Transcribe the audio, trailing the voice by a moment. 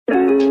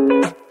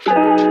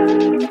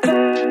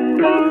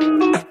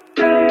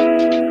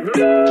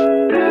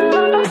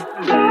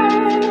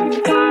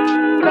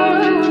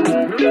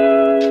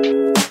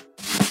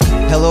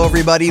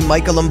everybody.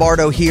 Michael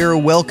Lombardo here.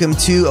 Welcome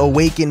to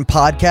Awaken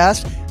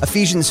Podcast.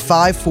 Ephesians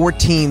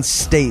 5:14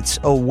 states,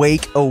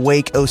 "Awake,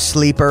 awake, O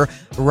sleeper,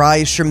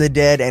 rise from the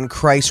dead, and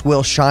Christ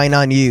will shine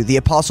on you." The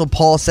Apostle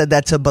Paul said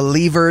that to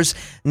believers,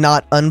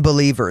 not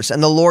unbelievers.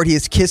 And the Lord, He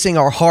is kissing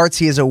our hearts.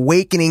 He is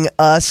awakening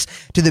us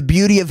to the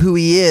beauty of who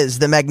He is,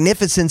 the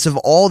magnificence of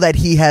all that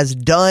He has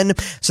done,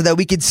 so that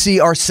we could see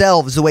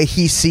ourselves the way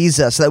He sees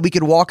us, so that we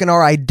could walk in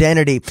our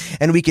identity,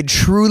 and we could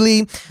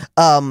truly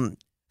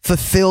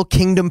fulfill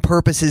kingdom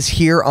purposes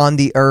here on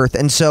the earth.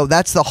 And so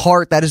that's the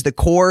heart, that is the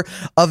core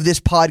of this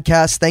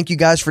podcast. Thank you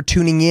guys for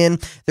tuning in.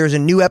 There's a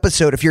new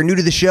episode. If you're new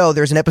to the show,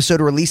 there's an episode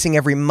releasing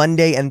every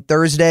Monday and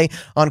Thursday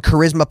on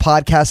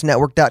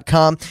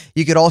charismapodcastnetwork.com.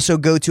 You could also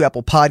go to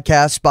Apple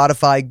Podcasts,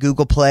 Spotify,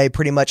 Google Play,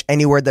 pretty much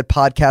anywhere that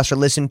podcasts are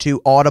listened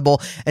to,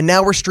 Audible. And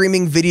now we're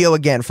streaming video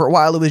again. For a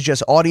while, it was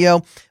just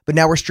audio, but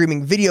now we're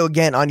streaming video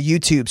again on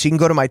YouTube. So you can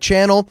go to my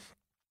channel.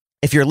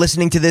 If you're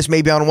listening to this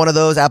maybe on one of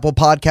those Apple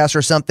Podcasts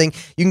or something,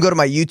 you can go to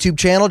my YouTube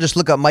channel, just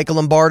look up Michael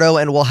Lombardo,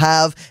 and we'll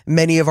have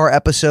many of our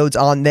episodes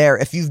on there.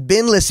 If you've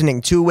been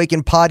listening to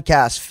Awaken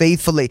Podcast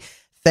faithfully,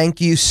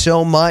 thank you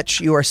so much.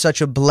 You are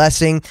such a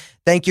blessing.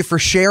 Thank you for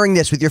sharing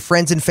this with your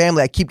friends and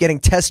family. I keep getting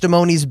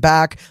testimonies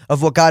back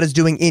of what God is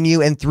doing in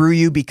you and through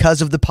you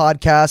because of the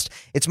podcast.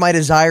 It's my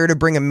desire to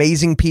bring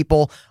amazing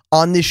people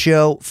on this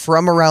show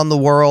from around the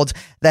world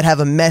that have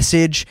a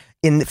message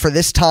for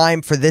this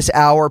time, for this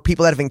hour,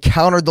 people that have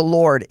encountered the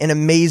Lord in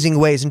amazing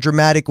ways, in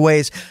dramatic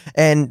ways.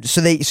 And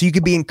so you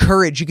could be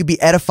encouraged, you could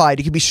be edified,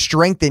 you could be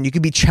strengthened, you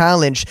could be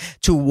challenged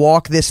to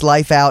walk this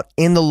life out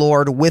in the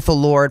Lord, with the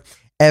Lord,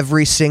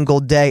 every single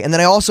day. And then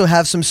I also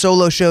have some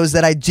solo shows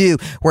that I do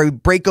where we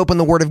break open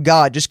the Word of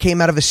God. Just came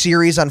out of a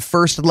series on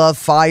First Love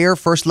Fire,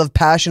 First Love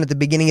Passion at the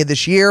beginning of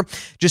this year.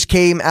 Just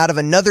came out of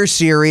another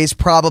series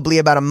probably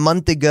about a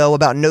month ago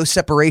about no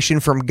separation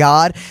from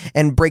God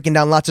and breaking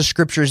down lots of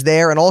scriptures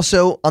there. And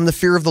also on the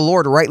fear of the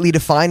Lord, rightly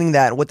defining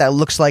that and what that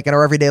looks like in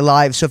our everyday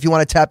lives. So if you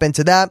want to tap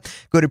into that,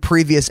 go to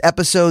previous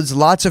episodes,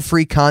 lots of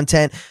free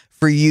content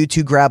for you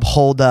to grab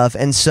hold of.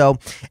 And so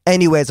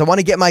anyways, I want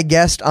to get my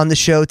guest on the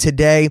show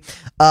today.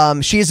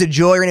 She is a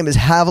joy. Her name is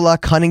Havilah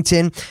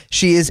Cunnington.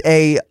 She is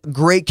a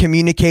great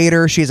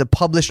communicator. She is a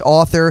published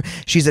author.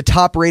 She's a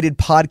top-rated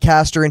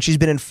podcaster, and she's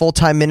been in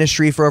full-time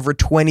ministry for over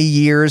 20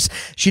 years.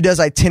 She does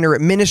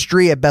itinerant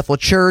ministry at Bethel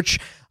Church.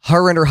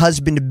 Her and her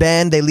husband,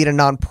 Ben, they lead a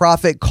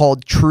nonprofit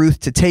called Truth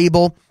to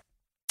Table.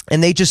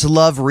 And they just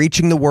love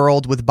reaching the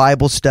world with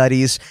Bible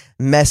studies,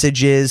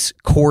 messages,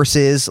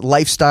 courses,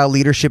 lifestyle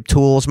leadership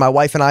tools. My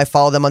wife and I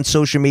follow them on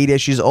social media.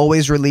 She's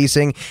always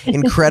releasing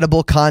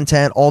incredible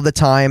content all the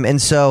time.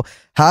 And so,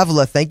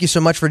 Havilah, thank you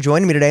so much for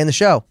joining me today on the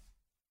show.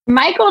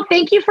 Michael,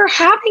 thank you for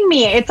having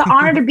me. It's an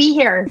honor to be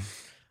here.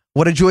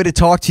 What a joy to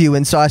talk to you.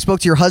 And so I spoke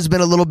to your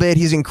husband a little bit.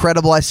 He's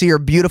incredible. I see your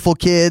beautiful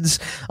kids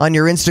on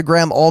your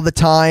Instagram all the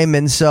time.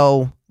 And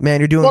so,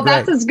 man, you're doing great.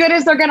 Well, that's as good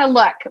as they're going to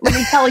look. Let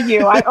me tell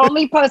you, I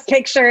only post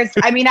pictures.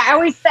 I mean, I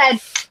always said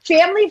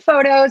family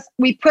photos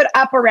we put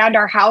up around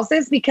our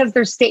houses because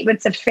they're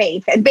statements of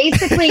faith. And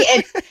basically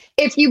it's,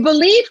 if you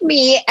believe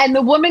me and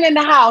the woman in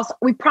the house,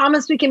 we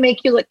promise we can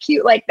make you look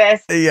cute like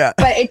this. Yeah.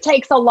 But it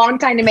takes a long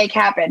time to make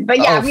happen. But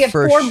yeah, we have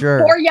four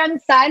young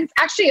sons,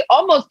 actually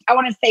almost, I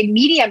want to say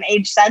medium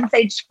age sons,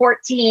 age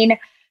 14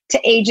 to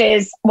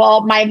ages,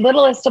 well, my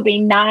littlest will be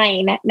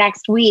 9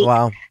 next week.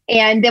 Wow.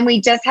 And then we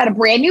just had a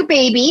brand new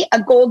baby,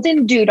 a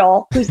golden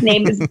doodle, whose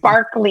name is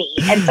Barkley.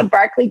 And so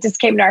Barkley just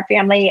came to our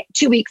family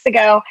 2 weeks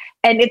ago.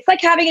 And it's like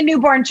having a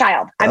newborn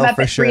child. I'm up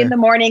at 3 a.m,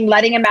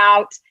 letting him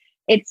out.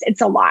 It's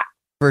a lot.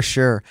 For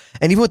sure.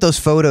 And even with those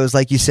photos,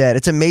 like you said,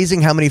 it's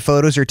amazing how many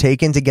photos are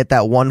taken to get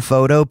that one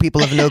photo. People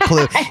have no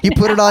clue. You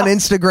put it on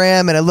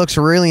Instagram and it looks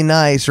really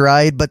nice,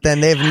 right? But then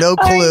they have no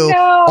clue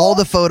all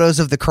the photos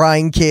of the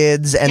crying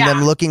kids and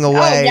them looking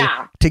away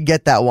to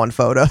get that one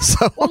photo.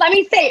 So, well, let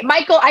me say,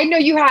 Michael, I know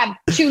you have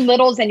 2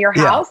 littles in your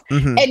house.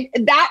 And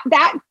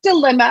that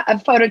dilemma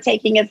of photo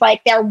taking is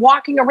like they're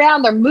walking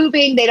around, they're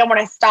moving, they don't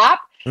want to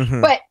stop.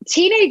 But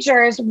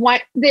teenagers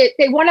want they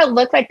want to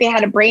look like they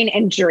had a brain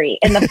injury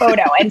in the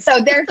photo. And so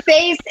their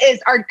face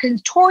are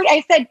contorted.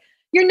 I said,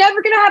 you're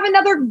never going to have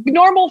another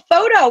normal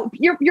photo.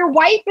 Your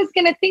wife is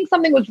going to think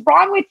something was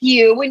wrong with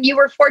you when you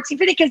were 14,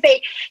 15, because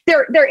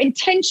their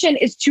intention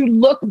is to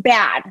look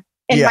bad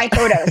in my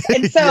photos.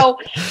 And so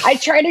I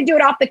try to do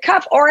it off the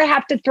cuff, or I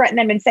have to threaten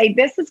them and say,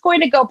 this is going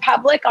to go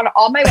public on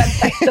all my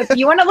websites. So if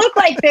you want to look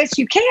like this,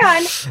 you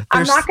can.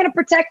 I'm not going to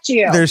protect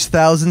you. There's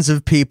thousands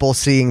of people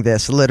seeing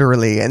this,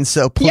 literally. And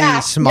so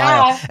please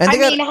smile. Yeah.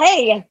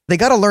 And they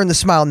got to learn to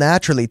smile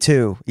naturally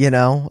too. You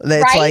know,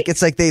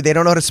 it's like they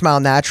don't know how to smile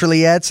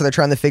naturally yet. So they're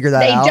trying to figure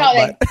that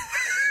out.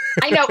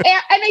 I know.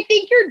 And I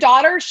think your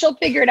daughter, she'll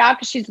figure it out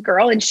because she's a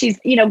girl and she's,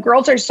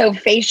 girls are so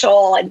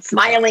facial and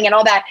smiling and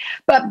all that.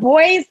 But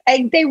boys,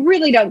 they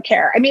really don't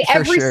care. I mean,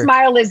 every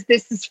smile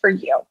this is for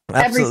you.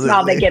 Absolutely. Every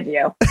smile they give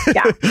you.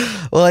 Yeah.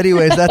 Well,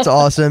 anyways, that's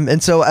awesome.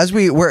 And so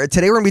today we're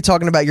going to be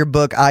talking about your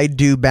book, I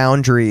Do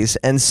Boundaries.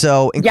 And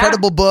so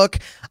incredible book.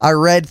 I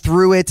read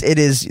through it. It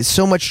is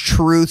so much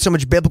truth, so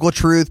much biblical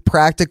truth,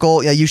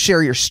 practical. You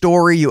share your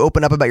story. You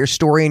open up about your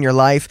story in your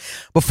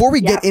life. Before we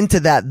get into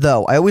that,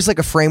 though, I always like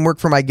a framework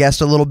for my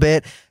guest a little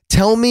bit.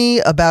 Tell me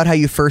about how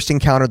you first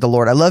encountered the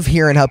Lord. I love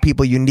hearing how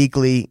people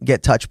uniquely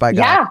get touched by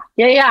God.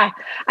 Yeah.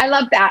 I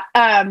love that.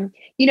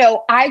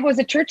 I was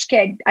a church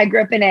kid. I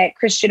grew up in a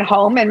Christian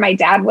home and my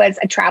dad was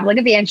a traveling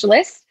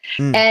evangelist.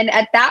 And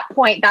at that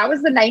point, that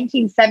was the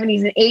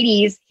 1970s and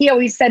 80s. He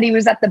always said he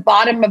was at the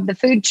bottom of the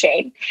food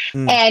chain.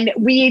 And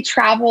we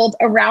traveled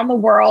around the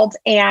world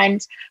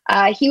and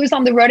he was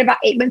on the road about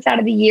 8 months out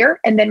of the year.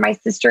 And then my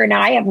sister and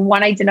I have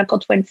one identical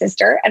twin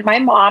sister. And my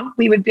mom,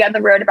 we would be on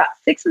the road about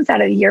 6 months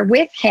out of the year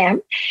with him.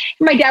 And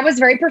my dad was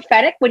very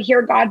prophetic, would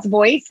hear God's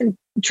voice and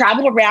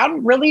traveled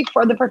around really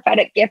for the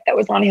prophetic gift that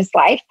was on his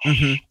life.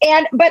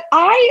 But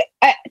I,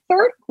 at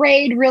third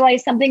grade,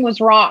 realized something was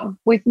wrong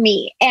with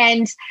me.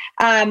 And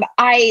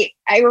I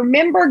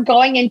remember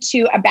going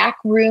into a back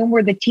room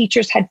where the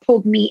teachers had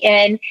pulled me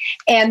in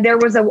and there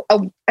was a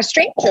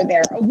stranger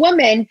there, a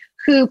woman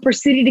who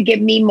proceeded to give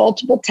me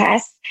multiple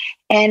tests.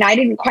 And I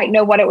didn't quite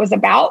know what it was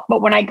about.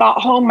 But when I got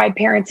home, my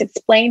parents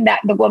explained that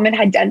the woman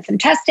had done some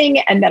testing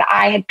and that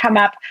I had come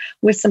up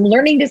with some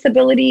learning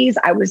disabilities.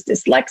 I was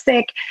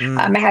dyslexic.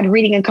 I had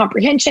reading and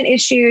comprehension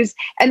issues,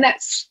 and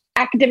that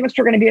academics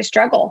were going to be a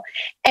struggle.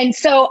 And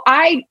so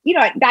at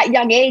that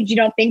young age, you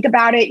don't think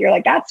about it. You're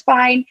like, that's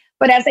fine.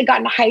 But as I got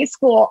into high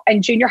school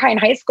and junior high and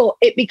high school,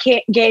 it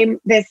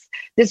became this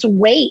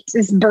weight,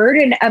 this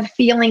burden of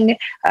feeling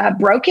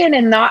broken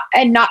and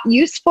not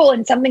useful,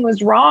 and something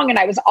was wrong. And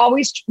I was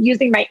always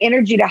using my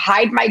energy to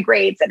hide my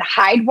grades and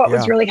hide what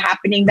was really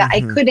happening. That I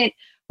couldn't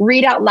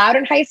read out loud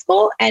in high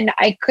school, and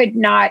I could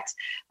not.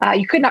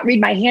 You could not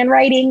read my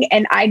handwriting,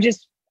 and I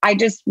just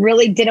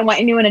really didn't want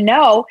anyone to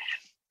know.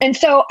 And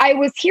so I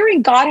was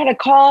hearing God had a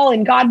call,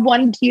 and God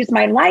wanted to use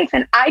my life,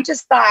 and I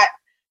just thought,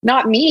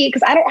 not me,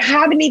 because I don't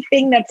have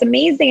anything that's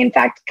amazing. In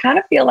fact, kind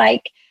of feel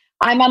like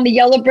I'm on the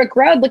yellow brick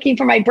road looking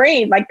for my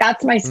brain. Like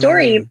that's my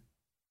story.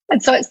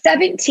 And so at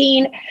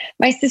 17,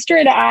 my sister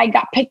and I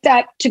got picked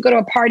up to go to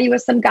a party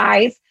with some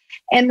guys.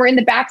 And we're in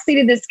the backseat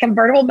of this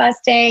convertible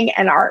Mustang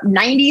and our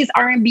 90s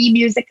R&B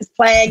music is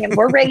playing and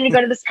we're ready to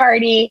go to this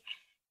party.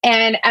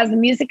 And as the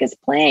music is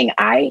playing,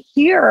 I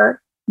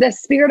hear the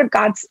Spirit of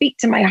God speak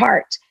to my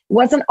heart. It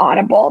wasn't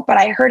audible, but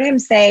I heard him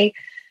say,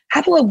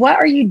 Havilah, what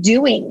are you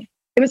doing?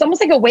 It was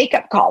almost like a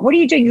wake-up call. What are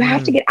you doing? You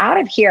have to get out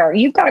of here.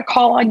 You've got a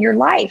call on your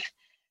life.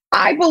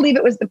 I believe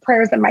it was the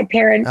prayers of my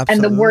parents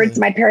and the words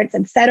my parents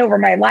had said over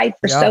my life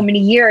for so many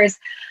years.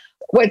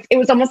 It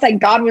was almost like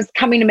God was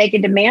coming to make a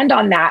demand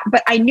on that.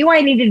 But I knew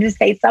I needed to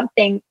say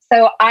something.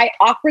 So I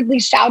awkwardly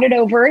shouted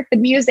over the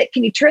music,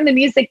 can you turn the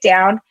music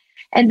down?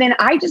 And then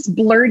I just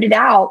blurted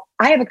out,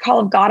 I have a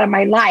call of God on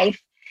my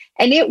life.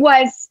 And it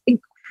was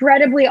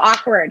incredibly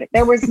awkward.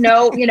 There was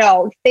no,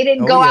 they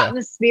didn't go out in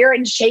the spirit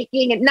and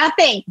shaking and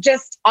nothing,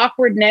 just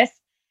awkwardness.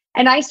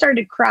 And I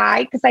started to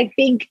cry because I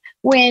think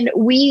when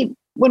we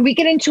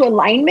get into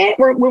alignment,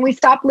 when we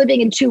stop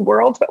living in two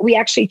worlds, but we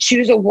actually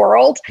choose a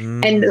world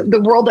and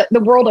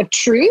the world of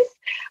truth,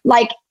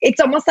 like it's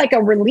almost like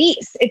a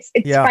release. It's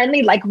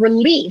finally like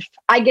relief.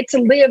 I get to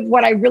live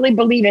what I really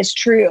believe is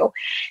true.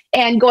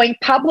 And going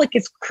public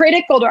is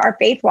critical to our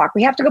faith walk.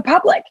 We have to go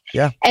public.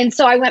 Yeah. And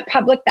so I went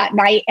public that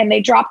night and they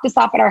dropped us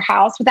off at our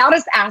house without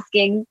us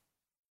asking.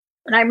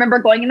 And I remember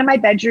going into my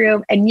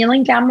bedroom and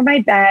kneeling down on my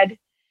bed.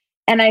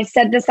 And I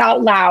said this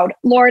out loud,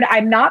 Lord,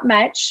 I'm not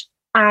much.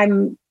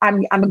 I'm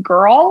a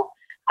girl.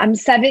 I'm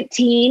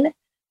 17.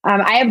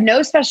 I have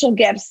no special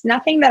gifts,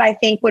 nothing that I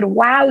think would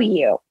wow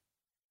you.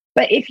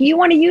 But if you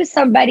want to use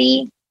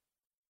somebody,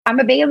 I'm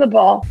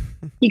available.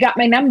 You got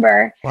my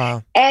number.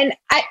 Wow. And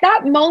at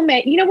that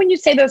moment, when you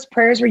say those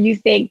prayers where you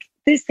think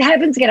this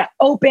heaven's going to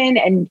open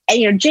and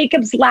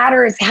Jacob's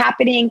ladder is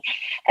happening.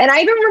 And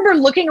I even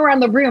remember looking around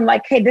the room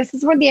like, hey, this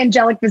is where the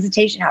angelic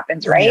visitation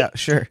happens, right? Yeah,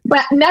 sure.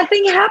 But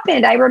nothing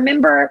happened. I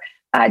remember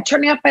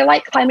turning off my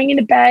light, climbing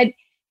into bed.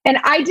 And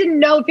I didn't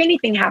know if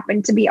anything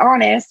happened, to be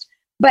honest.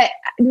 But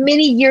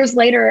many years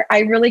later,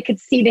 I really could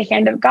see the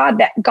hand of God,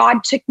 that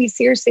God took me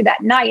seriously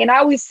that night. And I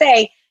always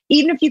say,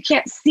 even if you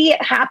can't see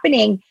it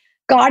happening,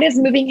 God is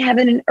moving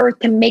heaven and earth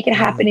to make it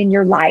happen in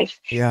your life.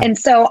 Yeah. And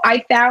so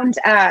I found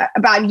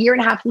about a year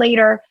and a half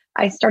later,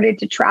 I started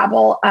to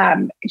travel,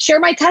 share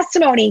my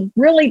testimony.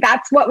 Really,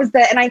 that's what was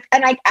and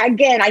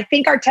I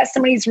think our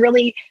testimonies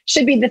really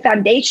should be the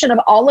foundation of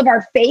all of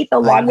our faith,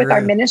 along with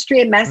our ministry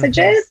and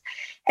messages.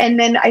 Mm-hmm. And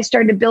then I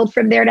started to build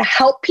from there to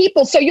help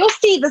people. So you'll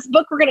see this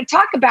book we're going to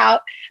talk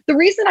about. The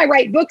reason I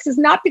write books is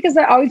not because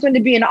I always wanted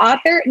to be an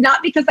author,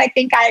 not because I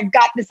think I've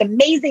got this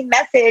amazing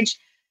message.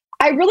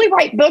 I really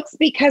write books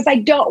because I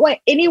don't want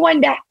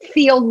anyone to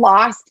feel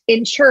lost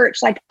in church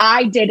like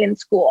I did in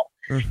school.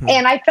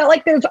 And I felt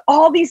like there's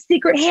all these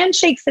secret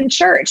handshakes in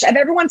church, and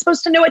everyone's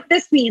supposed to know what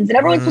this means, and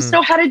everyone's supposed to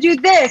know how to do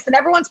this, and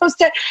everyone's supposed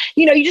to,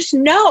 you just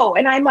know.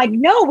 And I'm like,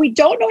 no, we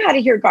don't know how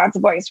to hear God's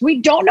voice. We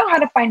don't know how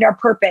to find our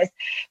purpose.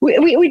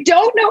 We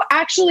don't know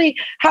actually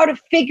how to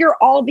figure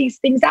all these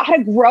things out, how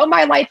to grow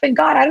my life in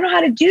God. I don't know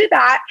how to do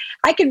that.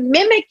 I can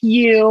mimic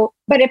you,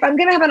 but if I'm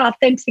going to have an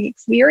authentic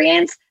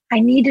experience, I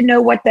need to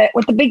know what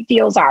the big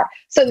deals are.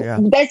 So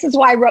this is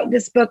why I wrote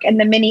this book and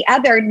the many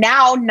other,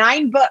 now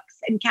 9 books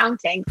and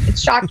counting.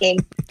 It's shocking,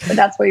 but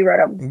that's why we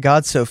wrote them.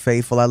 God's so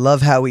faithful. I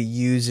love how he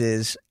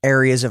uses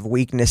areas of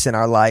weakness in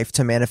our life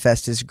to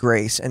manifest his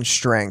grace and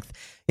strength.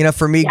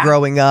 For me,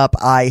 growing up,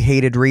 I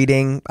hated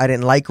reading. I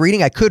didn't like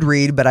reading. I could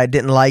read, but I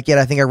didn't like it.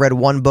 I think I read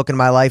one book in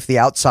my life, The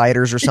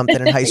Outsiders or something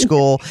in high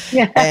school.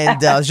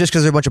 And it was just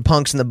because there were a bunch of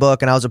punks in the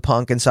book and I was a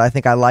punk. And so I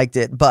think I liked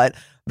it. But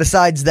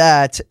besides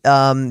that,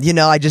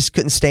 I just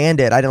couldn't stand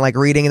it. I didn't like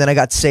reading. And then I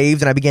got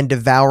saved and I began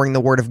devouring the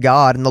Word of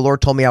God. And the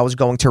Lord told me I was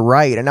going to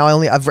write. And now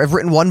I've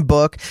written one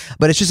book,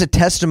 but it's just a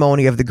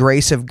testimony of the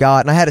grace of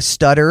God. And I had a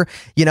stutter.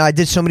 I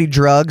did so many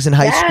drugs in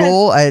high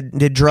school. I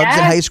did drugs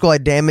in high school. I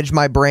damaged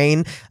my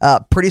brain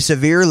pretty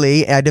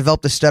severely. And I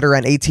developed a stutter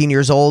at 18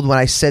 years old when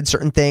I said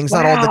certain things,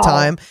 not all the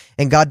time.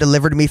 And God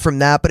delivered me from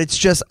that. But it's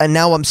just, and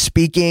now I'm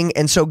speaking.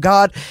 And so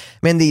God,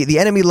 man, the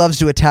enemy loves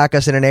to attack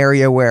us in an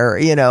area where,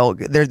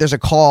 there's a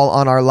call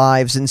on our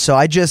lives. And so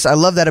I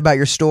love that about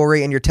your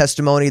story and your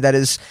testimony. That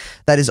is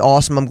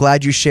awesome. I'm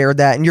glad you shared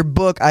that. In your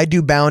book, I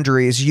Do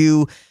Boundaries,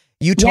 you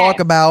talk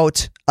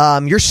about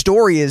your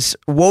story is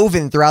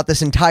woven throughout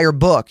this entire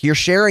book. You're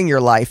sharing your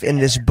life in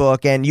this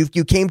book, and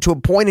you came to a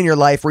point in your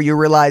life where you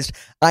realized,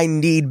 I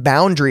need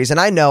boundaries. And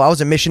I know I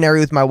was a missionary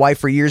with my wife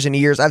for years and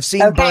years. I've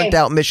seen burnt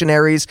out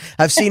missionaries.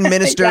 I've seen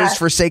ministers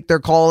forsake their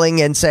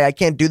calling and say, I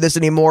can't do this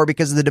anymore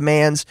because of the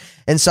demands.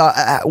 And so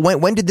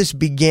when did this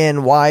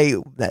begin? Why,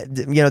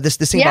 this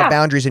thing about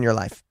boundaries in your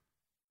life?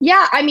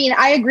 Yeah, I mean,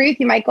 I agree with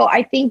you, Michael.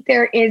 I think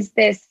there is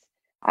this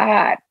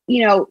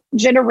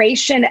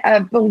generation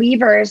of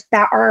believers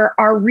that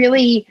are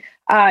really,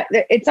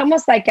 it's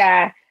almost like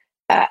a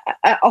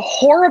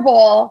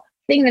horrible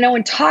thing that no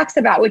one talks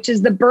about, which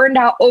is the burned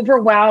out,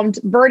 overwhelmed,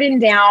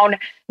 burdened down,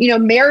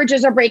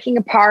 marriages are breaking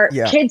apart.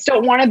 Kids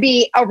don't want to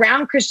be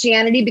around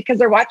Christianity because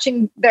they're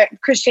watching the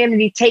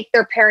Christianity take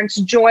their parents'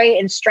 joy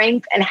and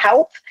strength and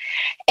health.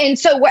 And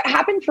so what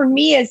happened for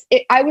me is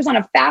I was on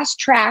a fast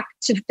track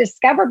to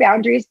discover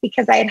boundaries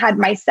because I had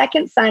my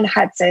second son,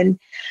 Hudson,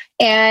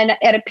 and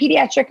at a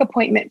pediatric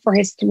appointment for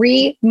his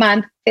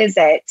 3-month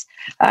visit,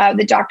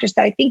 the doctor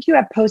said, I think you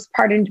have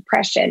postpartum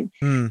depression.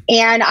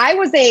 And I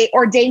was a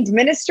ordained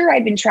minister.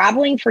 I'd been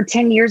traveling for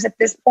 10 years at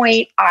this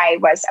point. I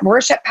was a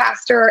worship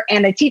pastor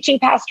and a teaching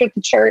pastor at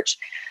the church.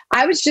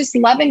 I was just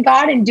loving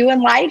God and doing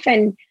life.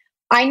 And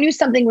I knew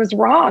something was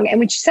wrong. And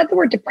when she said the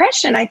word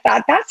depression, I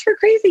thought, that's for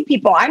crazy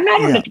people. I'm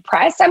not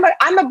depressed.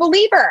 I'm a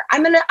believer.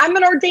 I'm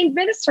an ordained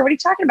minister. What are you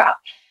talking about?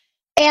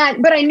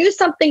 But I knew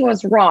something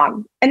was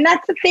wrong. And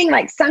that's the thing.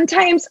 Like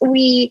sometimes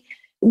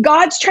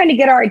God's trying to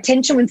get our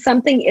attention when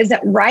something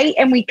isn't right.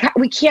 And we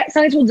can't,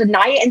 sometimes we'll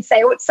deny it and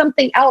say, oh, it's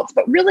something else.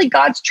 But really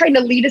God's trying to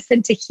lead us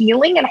into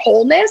healing and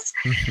wholeness.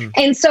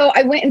 And so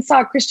I went and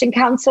saw a Christian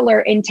counselor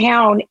in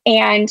town,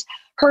 and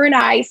her and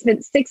I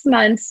spent 6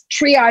 months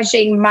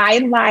triaging my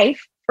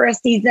life for a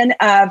season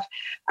of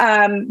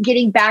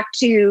getting back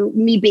to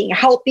me being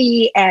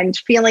healthy and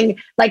feeling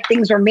like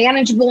things were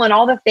manageable and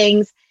all the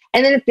things.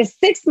 And then at the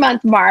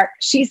 6-month mark,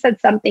 she said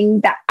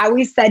made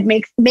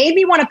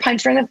me want to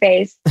punch her in the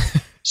face.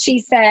 She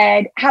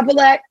said,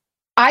 Havilah,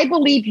 I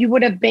believe you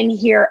would have been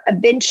here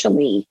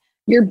eventually.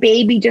 Your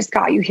baby just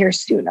got you here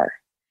sooner.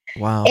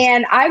 Wow.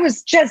 And I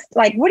was just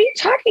like, what are you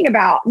talking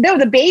about? No,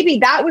 the baby,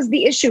 that was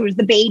the issue, was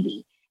the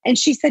baby. And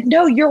she said,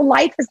 no, your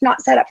life is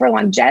not set up for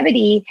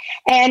longevity.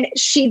 And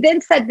she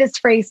then said this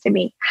phrase to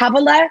me,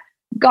 Havilah,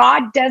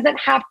 God doesn't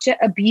have to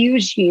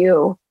abuse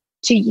you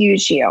to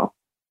use you.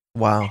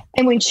 Wow.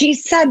 And when she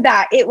said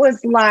that, it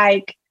was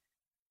like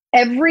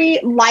every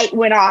light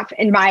went off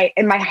in my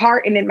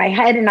heart and in my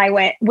head. And I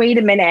went, wait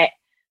a minute.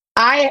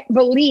 I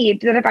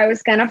believed that if I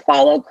was going to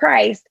follow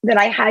Christ, that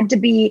I had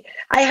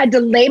to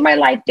lay my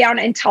life down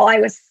until I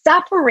was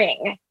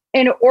suffering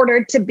in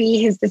order to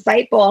be his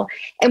disciple.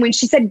 And when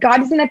she said, God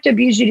doesn't have to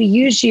abuse you to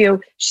use you,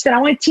 she said,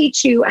 I want to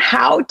teach you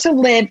how to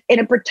live in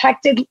a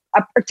protected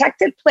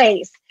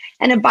place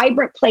and a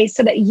vibrant place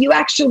so that you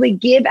actually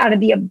give out of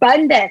the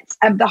abundance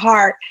of the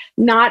heart,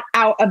 not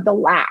out of the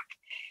lack.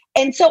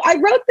 And so I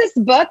wrote this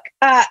book.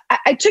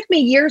 It took me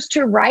years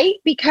to write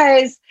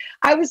because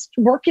I was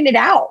working it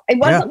out. It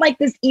wasn't like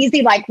this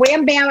easy, like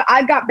wham, bam,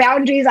 I've got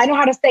boundaries. I know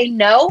how to say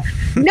no.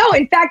 No,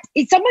 in fact,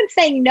 someone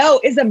saying no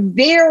is a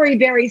very,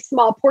 very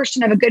small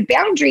portion of a good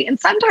boundary. And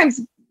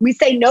sometimes we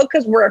say no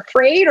because we're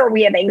afraid or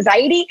we have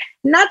anxiety.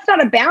 And that's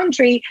not a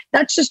boundary.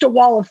 That's just a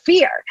wall of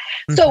fear.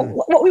 So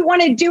what we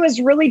want to do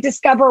is really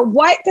discover,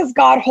 what does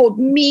God hold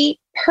me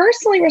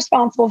personally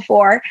responsible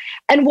for?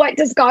 And what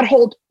does God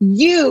hold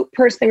you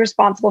personally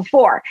responsible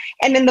for?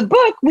 And in the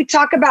book, we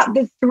talk about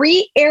the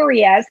 3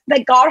 areas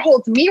that God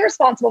holds me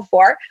responsible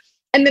for.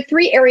 and the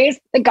 3 areas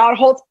that God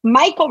holds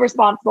Michael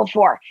responsible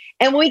for.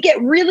 And when we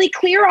get really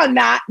clear on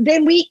that,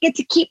 then we get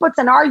to keep what's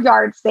in our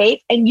yard safe,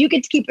 and you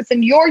get to keep what's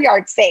in your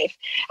yard safe.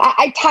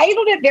 I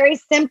titled it very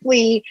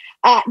simply,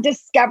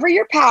 Discover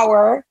Your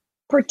Power,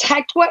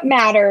 Protect What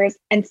Matters,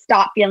 and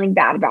Stop Feeling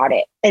Bad About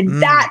It.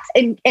 And that's,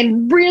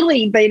 and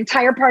really the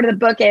entire part of the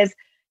book is,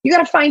 you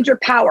got to find your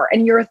power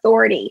and your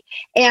authority.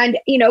 And,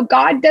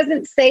 God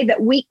doesn't say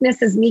that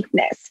weakness is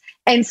meekness.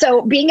 And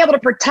so being able to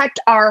protect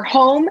our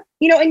home,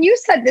 and you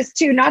said this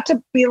too, not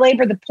to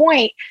belabor the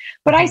point,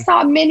 but I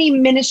saw many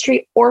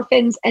ministry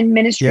orphans and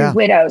ministry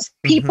widows,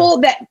 people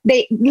that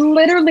they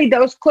literally,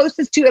 those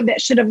closest to them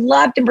that should have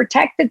loved and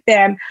protected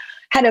them,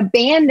 had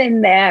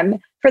abandoned them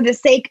for the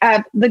sake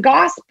of the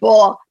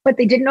gospel, but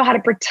they didn't know how to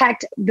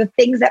protect the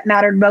things that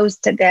mattered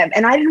most to them.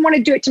 And I didn't want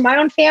to do it to my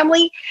own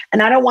family,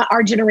 and I don't want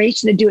our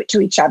generation to do it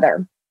to each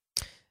other.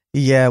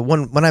 Yeah,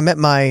 when I met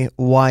my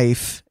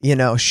wife,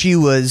 she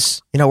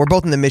was, we're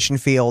both in the mission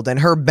field, and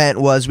her bent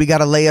was, we got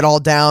to lay it all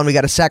down, we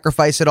got to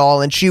sacrifice it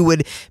all, and she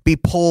would be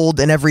pulled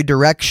in every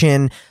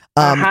direction.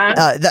 And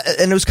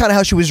it was kind of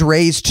how she was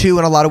raised too,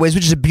 in a lot of ways,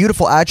 which is a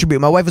beautiful attribute.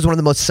 My wife is one of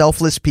the most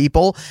selfless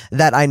people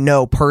that I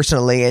know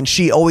personally, and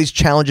she always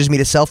challenges me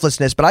to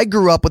selflessness. But I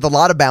grew up with a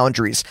lot of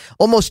boundaries,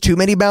 almost too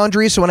many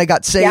boundaries. So when I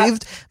got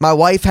saved, my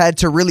wife had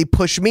to really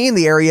push me in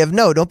the area of,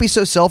 no, don't be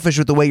so selfish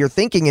with the way you're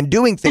thinking and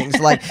doing things.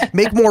 Like,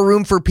 make more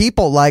room for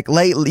people. Like,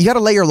 you got to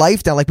lay your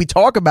life down. Like, we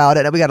talk about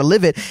it and we got to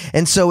live it.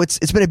 And so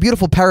it's been a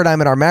beautiful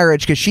paradigm in our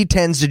marriage, because she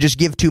tends to just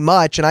give too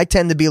much, and I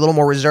tend to be a little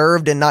more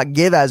reserved and not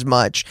give as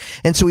much.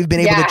 And so we've been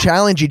able to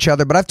challenge each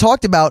other. But I've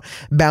talked about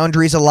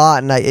boundaries a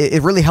lot, and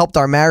it really helped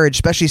our marriage,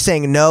 especially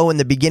saying no in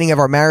the beginning of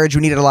our marriage.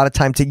 We needed a lot of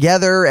time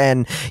together,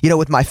 and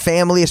with my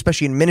family,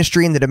 especially in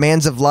ministry and the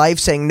demands of life,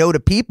 saying no to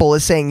people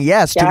is saying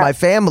yes to my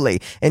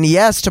family, and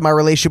yes to my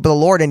relationship with the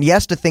Lord, and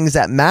yes to things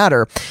that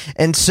matter.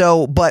 And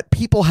so, but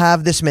people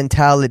have this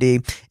mentality,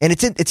 and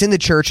it's in the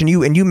church, and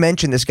you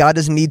mentioned this, God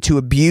doesn't need to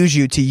abuse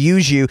you to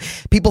use you.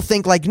 People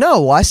think like,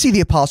 no, I see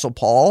the Apostle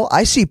Paul,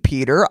 I see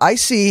Peter, I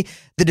see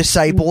the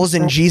disciples,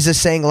 and Jesus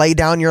saying, lay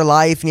down your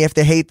life, and you have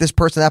to hate this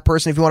person, that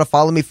person, if you want to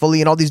follow me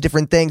fully, and all these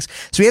different things.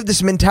 So we have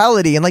this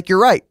mentality, and like, you're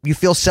right, you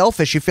feel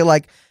selfish. You feel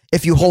like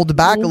if you hold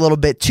back a little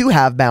bit to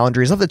have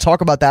boundaries. I'll have to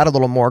talk about that a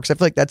little more, because I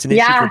feel like that's an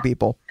issue for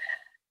people.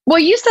 Well,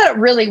 you said it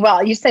really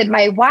well. You said,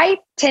 my wife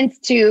tends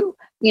to,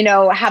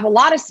 have a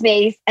lot of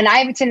space, and I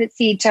have a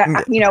tendency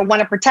to, want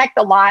to protect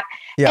a lot.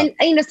 Yeah.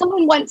 And,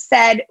 someone once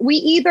said, we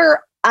either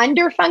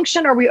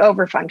underfunction or we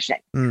overfunction.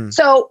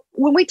 So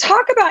when we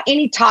talk about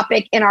any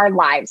topic in our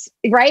lives,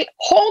 right?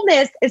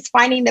 Wholeness is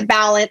finding the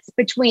balance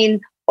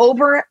between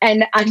over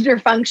and under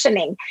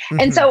functioning.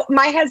 And so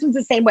my husband's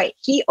the same way.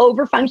 He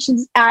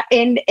overfunctions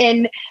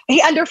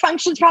he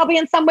underfunctions probably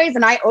in some ways,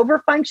 and I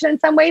overfunction in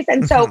some ways.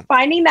 And so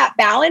finding that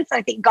balance,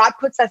 I think God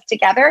puts us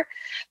together.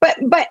 But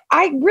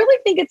I really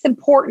think it's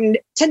important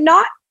to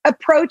not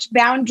approach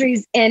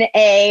boundaries in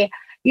a,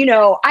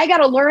 I got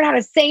to learn how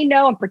to say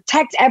no and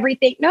protect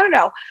everything.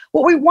 No.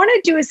 What we want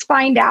to do is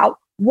find out,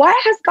 what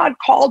has God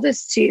called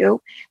us to,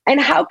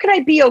 and how can I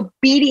be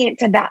obedient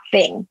to that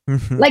thing?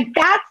 Like,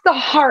 that's the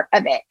heart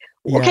of it.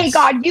 Yes. Okay,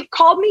 God, you've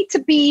called me to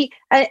be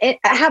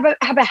have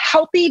a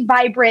healthy,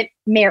 vibrant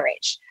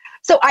marriage.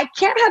 So I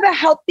can't have a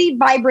healthy,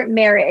 vibrant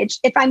marriage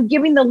if I'm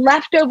giving the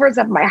leftovers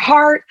of my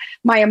heart,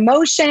 my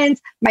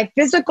emotions, my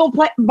physical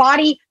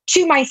body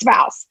to my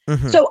spouse.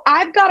 So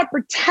I've got to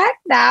protect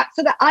that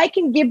so that I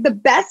can give the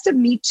best of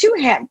me to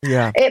him.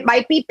 Yeah. It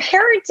might be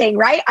parenting,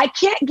 right? I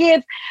can't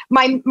give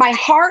my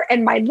heart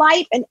and my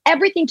life and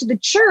everything to the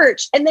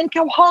church and then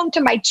come home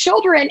to my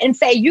children and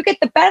say, you get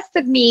the best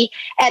of me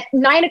at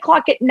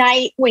 9:00 at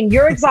night when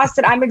you're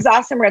exhausted, I'm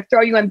exhausted, we're going to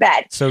throw you in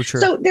bed. So true.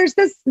 So there's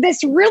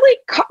this really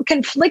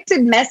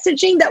conflicted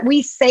messaging that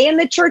we say in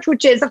the church,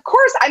 which is, of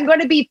course, I'm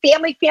going to be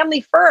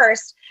family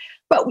first.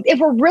 But if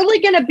we're really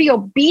going to be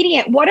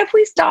obedient, what if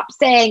we stop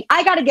saying,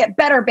 I got to get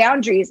better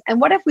boundaries? And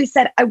what if we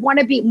said, I want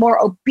to be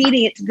more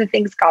obedient to the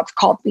things God's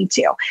called me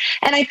to?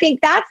 And I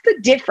think that's the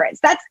difference.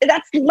 That's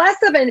less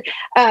of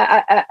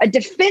a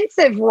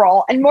defensive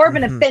role and more of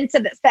an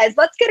offensive that says,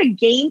 let's get a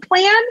game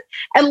plan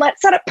and let's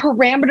set up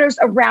parameters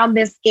around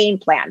this game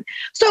plan.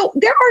 So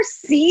there are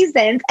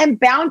seasons, and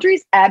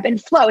boundaries ebb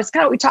and flow. It's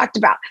kind of what we talked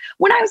about.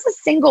 When I was a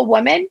single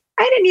woman,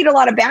 I didn't need a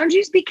lot of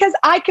boundaries because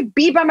I could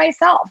be by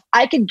myself.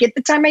 I could get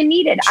the time I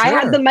needed. Sure. I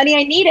had the money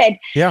I needed.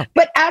 Yeah.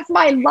 But as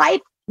my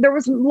life, there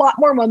was a lot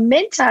more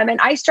momentum, and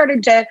I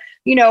started to,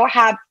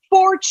 have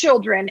 4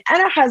 children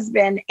and a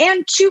husband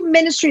and 2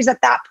 ministries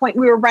at that point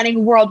we were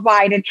running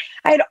worldwide. And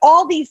I had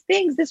all these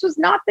things. This was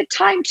not the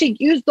time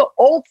to use the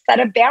old set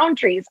of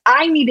boundaries.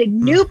 I needed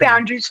new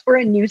boundaries for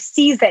a new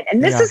season.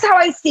 And this is how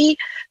I see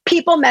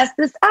people mess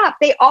this up.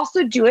 They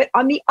also do it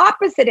on the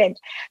opposite end.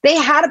 They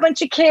had a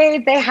bunch of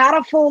kids, they had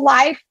a full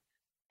life,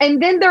 and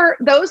then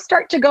those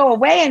start to go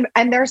away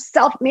and they're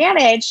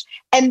self-managed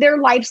and their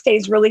life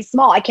stays really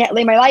small. I can't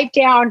lay my life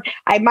down.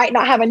 I might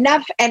not have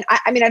enough. And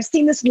I mean, I've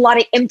seen this with a lot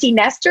of empty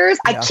nesters.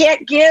 Yeah. I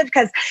can't give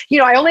because,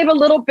 I only have a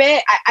little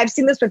bit. I've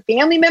seen this with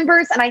family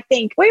members, and I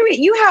think, wait,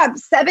 you have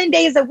 7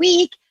 days a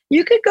week.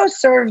 You could go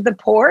serve the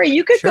poor.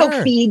 You could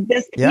go feed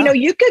this. Yeah.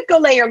 You could go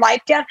lay your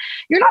life down.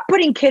 You're not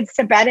putting kids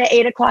to bed at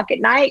 8:00 at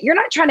night. You're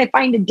not trying to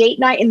find a date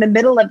night in the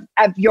middle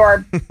of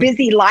your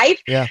busy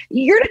life. Yeah.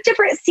 You're in a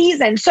different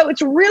season. So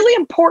it's really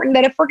important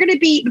that if we're going to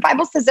be, the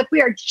Bible says, if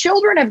we are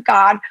children of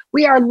God,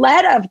 we are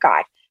led of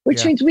God,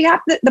 which means we have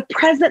the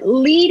present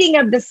leading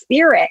of the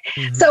Spirit.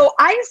 So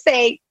I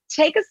say,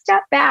 take a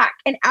step back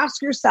and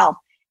ask yourself,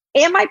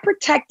 am I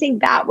protecting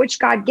that which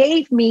God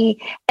gave me?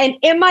 And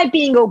am I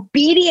being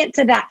obedient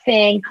to that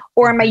thing?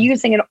 Or am I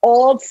using an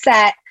old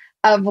set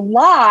of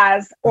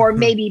laws or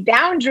maybe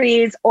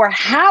boundaries or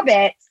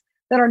habits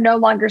that are no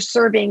longer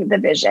serving the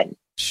vision?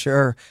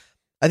 Sure.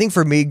 I think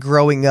for me,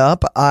 growing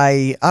up,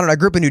 I don't know. I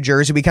grew up in New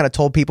Jersey. We kind of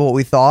told people what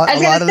we thought. I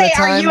was going to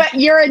say,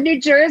 you're in New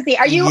Jersey?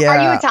 Are you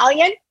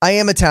Italian? I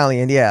am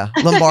Italian. Yeah,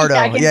 Lombardo.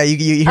 Yeah, you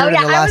hear it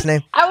in the last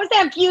name. I was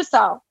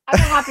Ampuso. I'm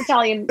half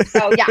Italian,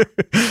 so yeah.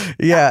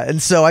 Yeah, and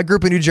so I grew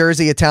up in New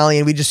Jersey,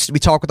 Italian. We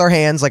talk with our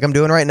hands like I'm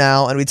doing right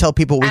now, and we tell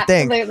people what we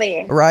think.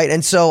 Absolutely. Right,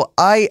 and so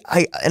and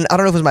I don't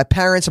know if it was my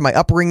parents or my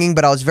upbringing,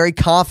 but I was very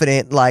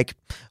confident, like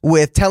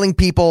with telling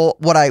people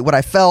what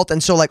I felt,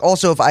 and so like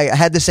also if I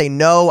had to say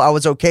no, I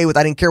was okay with.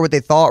 I didn't care what they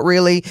thought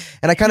really,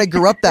 and I kind of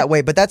grew up that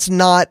way. But that's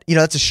not,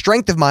 that's a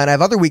strength of mine. I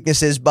have other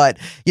weaknesses, but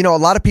a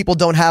lot of people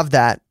don't have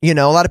that. A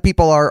lot of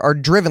people are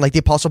driven, like the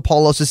Apostle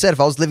Paul also said. If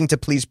I was living to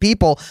please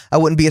people, I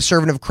wouldn't be a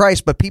servant of Christ.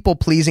 But people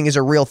pleasing is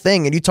a real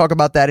thing, and you talk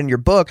about that in your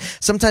book.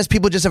 Sometimes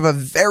people just have a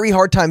very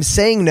hard time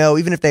saying no,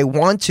 even if they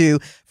want to,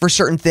 for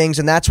certain things,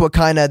 and that's what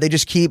they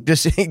just keep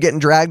getting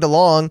dragged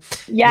along.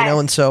 Yes,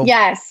 and so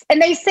and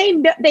they say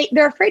no,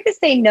 they're afraid to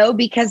say no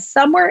because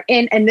somewhere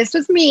and this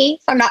was me.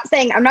 So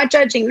I'm not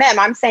judging them.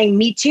 I'm saying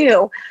me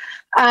too.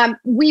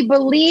 We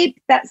believed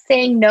that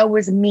saying no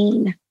was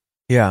mean.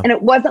 Yeah. And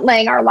it wasn't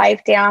laying our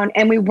life down,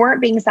 and we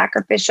weren't being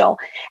sacrificial.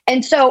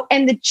 And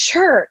the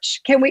church,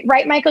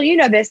 right, Michael, you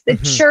know this, the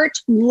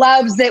church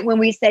loves it when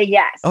we say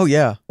yes. Oh,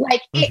 yeah.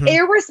 Like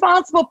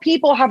irresponsible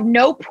people have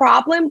no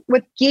problem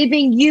with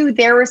giving you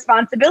their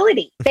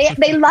responsibility.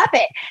 They love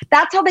it.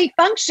 That's how they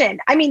function.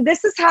 I mean,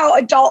 this is how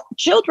adult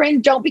children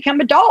don't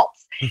become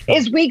adults.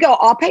 Is we go,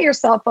 I'll pay your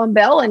cell phone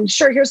bill, and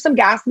sure, here's some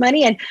gas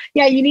money, and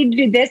yeah, you need to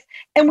do this.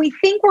 And we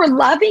think we're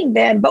loving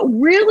them, but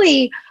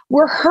really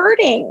we're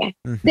hurting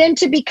them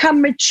to become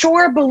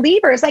mature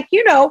believers. Like,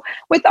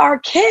 with our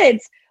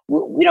kids,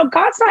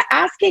 God's not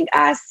asking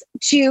us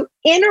to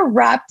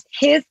interrupt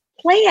his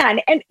plan.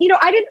 And,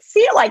 I didn't see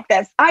it like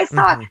this. I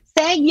saw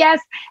saying yes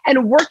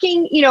and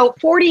working,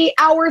 40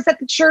 hours at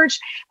the church,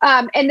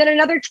 and then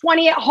another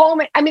 20 at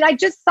home. I mean, I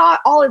just saw it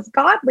all as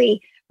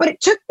godly. But it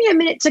took me a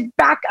minute to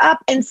back up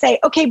and say,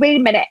 okay, wait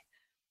a minute.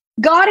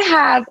 God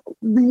has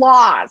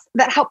laws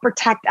that help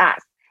protect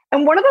us.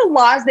 And one of the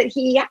laws that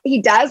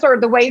he does, or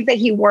the ways that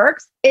he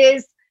works,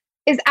 is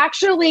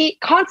actually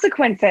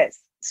consequences.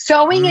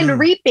 Sowing and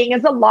reaping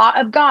is a law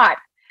of God.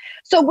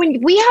 So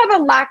when we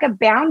have a lack of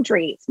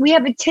boundaries, we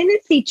have a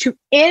tendency to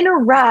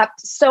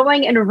interrupt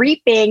sowing and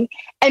reaping,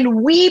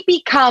 and we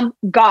become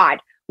God.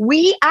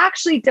 We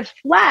actually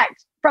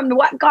deflect from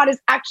what God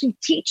is actually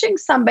teaching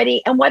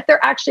somebody and what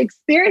they're actually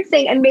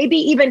experiencing, and maybe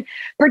even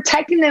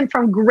protecting them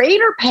from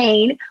greater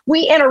pain.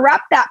 We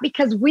interrupt that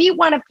because we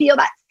want to feel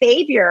that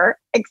Savior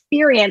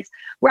experience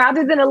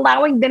rather than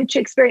allowing them to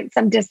experience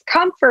some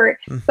discomfort,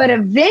 but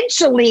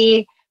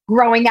eventually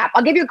growing up.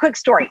 I'll give you a quick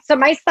story. So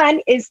my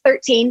son is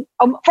 14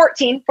 and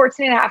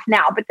a half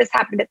now, but this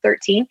happened at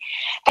 13.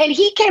 And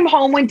he came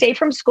home one day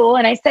from school,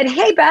 and I said,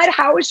 "Hey, bud,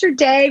 how was your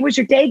day? Was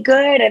your day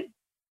good?" And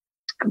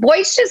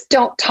boys just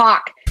don't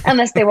talk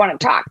unless they want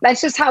to talk.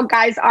 That's just how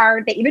guys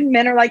are. Even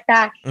men are like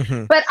that.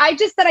 But I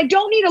just said, I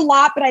don't need a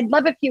lot, but I'd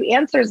love a few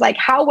answers. Like,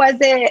 how was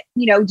it?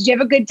 Did you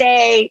have a good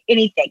day?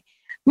 Anything.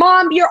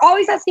 Mom, you're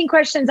always asking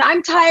questions.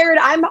 I'm tired.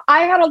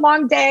 I had a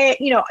long day.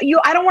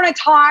 I don't want to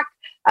talk.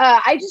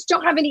 I just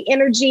don't have any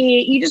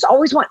energy. You just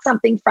always want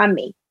something from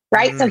me.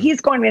 Right. So he's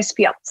going to his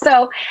field.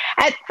 So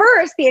at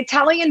first, the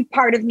Italian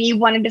part of me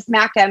wanted to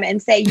smack him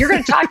and say, you're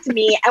going to talk to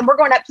me, and we're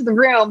going up to the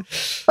room.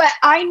 But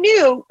I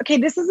knew, okay,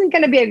 this isn't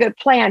going to be a good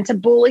plan to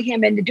bully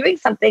him into doing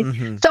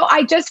something. So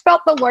I just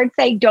felt the Lord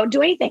say, don't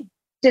do anything.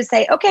 Just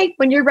say, okay,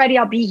 when you're ready,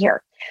 I'll be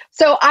here.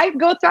 So I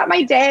go throughout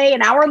my day.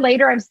 An hour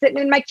later, I'm sitting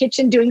in my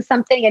kitchen doing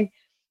something, and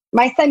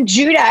my son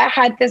Judah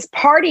had this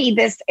party,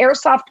 this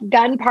airsoft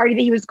gun party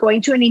that he was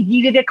going to, and he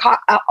needed a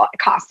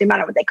costume. I don't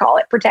know what they call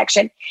it,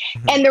 protection.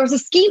 And there was a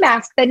ski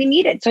mask that he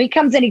needed. So he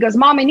comes in, he goes,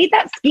 "Mom, I need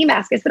that ski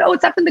mask." I said, "Oh,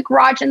 it's up in the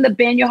garage in the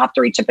bin. You'll have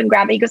to reach up and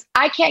grab it." He goes,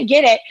 "I can't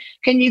get it.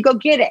 Can you go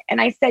get it?" And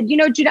I said,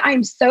 "Judah,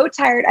 I'm so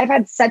tired. I've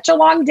had such a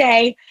long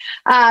day.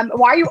 Why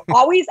are you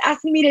always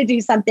asking me to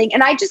do something?"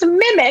 And I just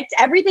mimicked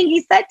everything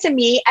he said to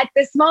me at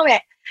this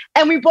moment.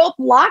 And we both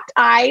locked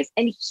eyes,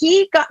 and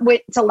he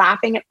went to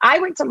laughing, and I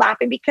went to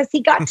laughing because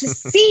he got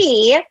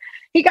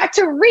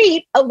to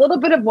reap a little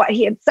bit of what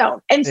he had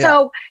sown. And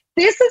so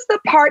this is the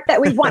part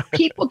that we want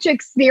people to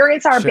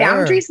experience our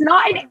boundaries,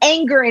 not in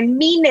anger and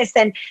meanness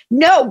and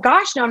no,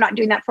 gosh, no, I'm not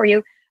doing that for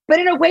you. but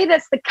in a way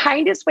that's the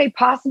kindest way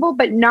possible,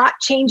 but not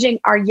changing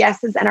our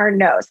yeses and our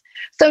nos.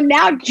 So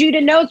now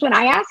Judah knows when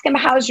I ask him,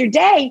 how's your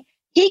day?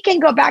 He can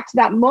go back to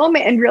that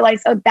moment and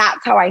realize, oh,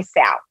 that's how I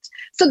sound.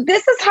 So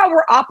this is how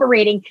we're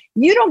operating.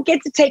 You don't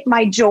get to take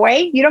my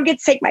joy. You don't get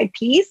to take my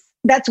peace.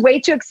 That's way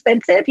too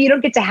expensive. You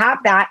don't get to have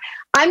that.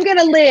 I'm going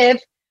to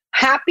live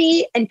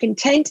happy and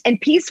content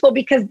and peaceful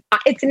because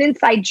it's an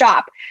inside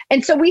job.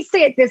 And so we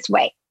say it this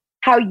way: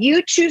 how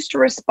you choose to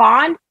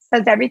respond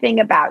says everything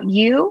about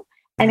you,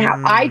 and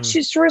how I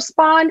choose to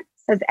respond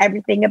says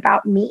everything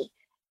about me.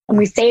 And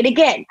we say it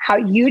again: how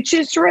you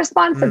choose to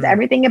respond says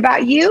everything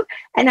about you,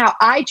 and how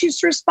I choose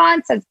to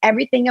respond says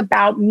everything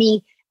about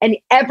me. And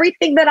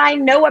everything that I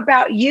know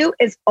about you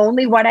is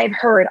only what I've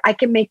heard. I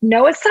can make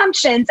no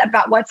assumptions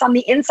about what's on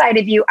the inside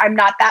of you. I'm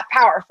not that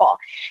powerful.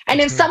 And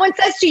if someone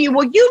says to you,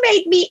 well, you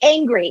made me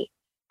angry,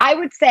 I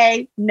would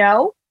say,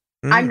 no,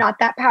 I'm not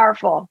that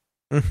powerful.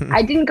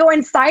 I didn't go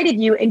inside of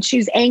you and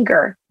choose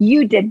anger.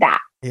 You did that.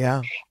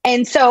 Yeah.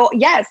 And so,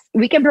 yes,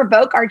 we can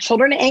provoke our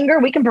children to anger.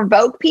 We can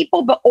provoke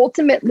people, but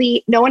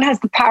ultimately, no one has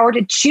the power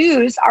to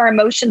choose our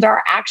emotions or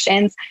our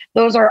actions.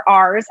 Those are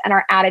ours and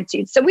our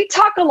attitudes. So we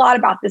talk a lot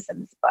about this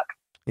in this book.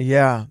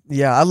 Yeah.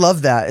 Yeah. I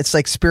love that. It's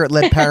like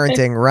spirit-led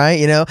parenting, right?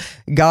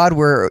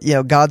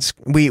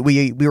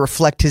 We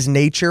reflect his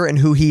nature and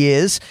who he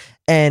is.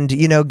 And,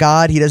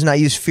 God, he does not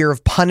use fear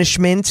of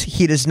punishment.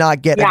 He does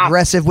not get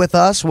aggressive with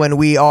us when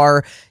we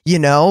are,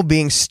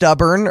 being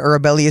stubborn or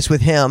rebellious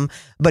with him,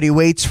 but he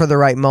waits for the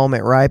right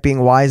moment, right? Being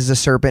wise as a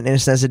serpent,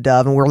 innocent as a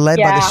dove. And we're led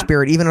by the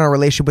Spirit, even in our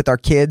relationship with our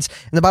kids.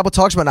 And the Bible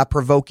talks about not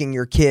provoking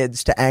your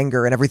kids to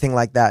anger and everything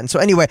like that. And so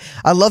anyway,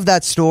 I love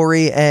that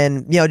story.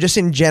 And, just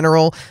in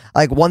general,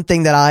 like one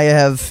thing that I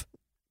have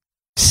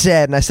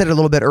said, and I said it a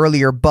little bit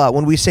earlier, but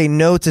when we say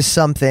no to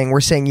something, we're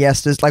saying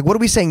yes to, like, what are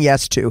we saying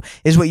yes to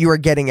is what you are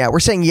getting at. We're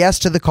saying yes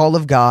to the call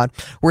of God.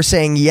 We're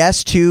saying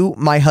yes to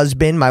my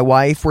husband, my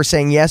wife. We're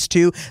saying yes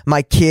to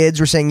my kids.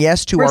 We're saying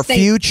yes to our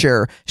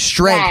future,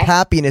 strength,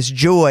 happiness,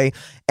 joy.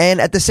 And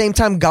at the same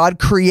time, God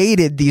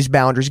created these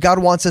boundaries. God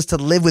wants us to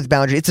live with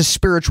boundaries. It's a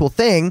spiritual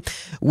thing,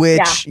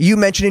 which you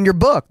mentioned in your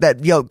book,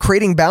 that,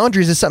 creating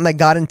boundaries is something that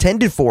God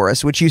intended for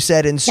us, which you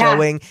said in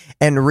sowing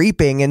and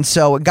reaping. And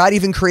so God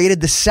even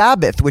created the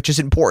Sabbath, which is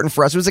important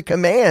for us. It was a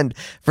command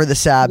for the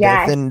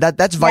Sabbath. And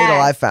that's vital,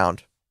 I've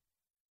found.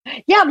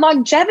 Yeah,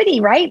 longevity,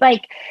 right?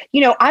 Like,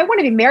 I want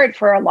to be married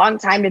for a long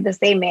time to the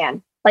same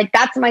man. Like,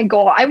 that's my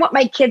goal. I want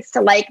my kids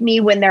to like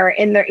me when they're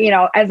in their,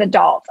 as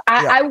adults.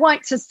 I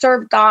want to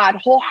serve God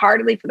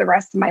wholeheartedly for the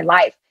rest of my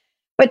life.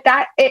 But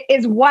that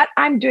is what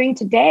I'm doing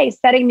today,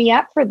 setting me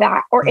up for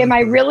that. Or am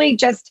I really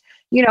just,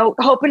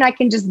 hoping I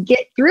can just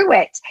get through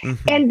it?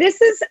 And this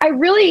is,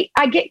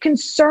 I get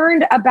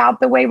concerned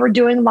about the way we're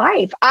doing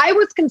life. I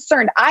was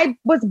concerned. I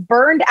was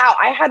burned out.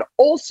 I had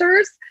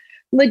ulcers,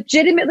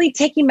 legitimately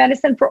taking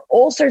medicine for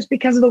ulcers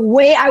because of the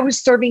way I was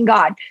serving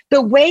God,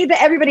 the way that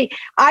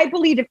I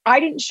believed if I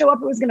didn't show up,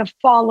 it was going to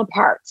fall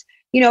apart.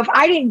 If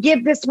I didn't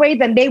give this way,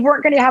 then they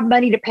weren't going to have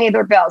money to pay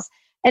their bills.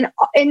 And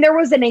there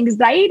was an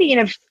anxiety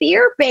and a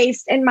fear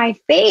based in my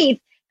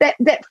faith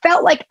that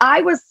felt like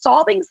I was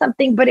solving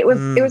something, but it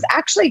was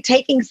actually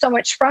taking so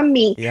much from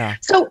me. Yeah.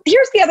 So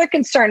here's the other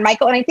concern,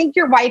 Michael, and I think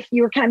your wife,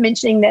 you were kind of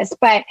mentioning this,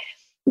 but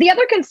the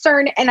other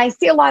concern, and I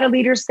see a lot of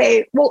leaders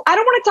say, well, I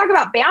don't want to talk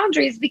about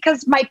boundaries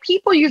because my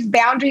people use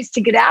boundaries to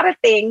get out of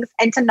things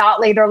and to not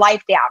lay their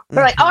life down.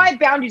 They're like, oh, I have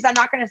boundaries. I'm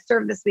not going to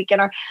serve this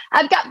weekend. Or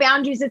I've got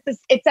boundaries.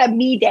 It's a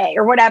me day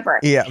or whatever.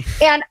 Yeah.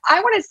 And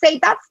I want to say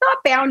that's not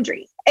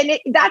boundaries. And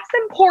that's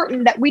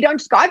important that we don't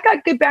just go, I've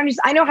got good boundaries.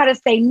 I know how to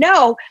say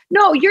no.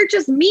 No, you're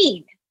just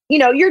mean.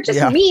 You're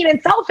just mean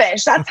and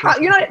selfish. That's how,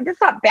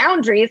 that's not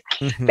boundaries.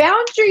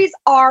 Boundaries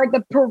are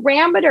the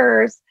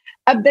parameters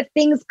of the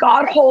things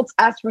God holds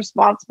us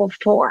responsible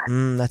for.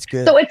 That's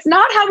good. So it's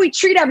not how we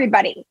treat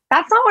everybody.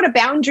 That's not what a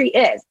boundary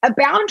is. A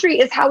boundary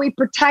is how we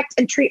protect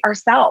and treat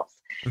ourselves.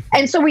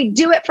 And so we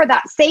do it for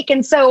that sake.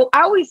 And so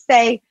I always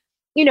say,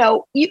 you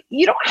don't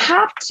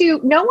have to,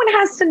 no one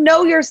has to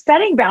know you're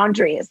setting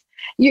boundaries.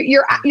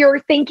 You're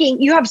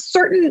thinking, you have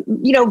certain,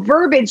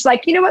 verbiage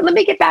like, you know what, let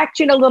me get back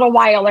to you in a little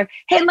while, or,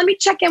 hey, let me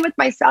check in with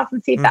myself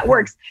and see if that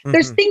works.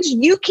 There's things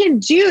you can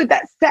do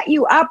that set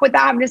you up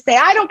without having to say,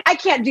 I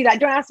can't do that.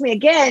 Don't ask me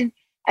again.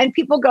 And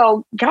people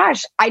go,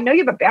 gosh, I know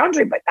you have a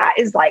boundary, but that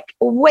is like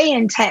way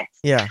intense.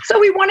 Yeah. So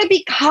we want to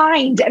be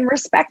kind and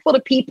respectful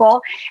to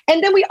people.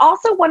 And then we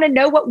also want to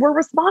know what we're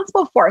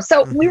responsible for.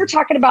 So we were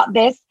talking about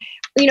this,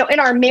 in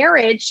our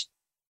marriage.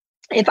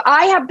 If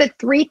I have the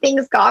three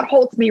things God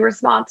holds me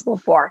responsible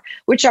for,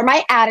 which are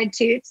my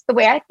attitudes, the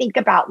way I think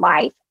about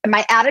life, and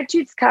my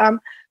attitudes come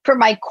from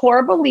my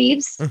core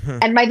beliefs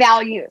and my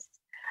values.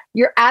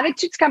 Your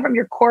attitudes come from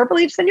your core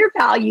beliefs and your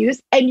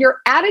values, and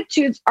your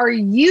attitudes are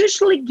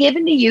usually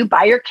given to you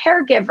by your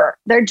caregiver.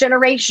 They're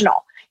generational.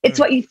 It's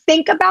what you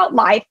think about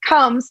life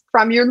comes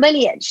from your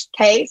lineage.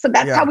 Okay. So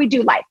that's how we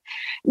do life.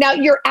 Now,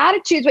 your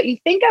attitudes, what you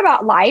think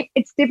about life,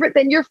 it's different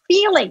than your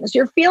feelings.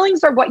 Your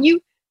feelings are what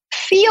you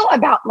feel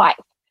about life.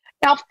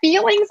 Now,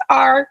 feelings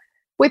are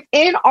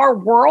within our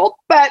world,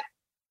 but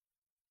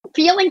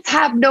feelings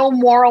have no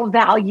moral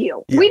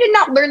value. We did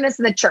not learn this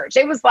in the church.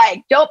 It was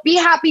like, don't be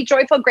happy,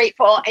 joyful,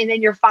 grateful, and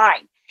then you're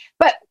fine.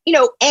 But,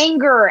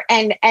 anger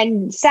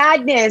and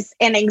sadness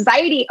and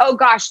anxiety, oh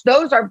gosh,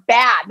 those are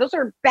bad. Those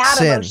are bad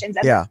Sin. Emotions.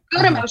 And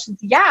good emotions.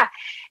 Yeah.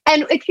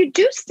 And if you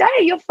do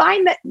study, you'll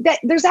find that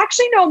there's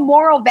actually no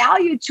moral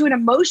value to an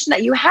emotion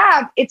that you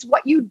have. It's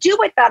what you do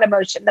with that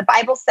emotion. The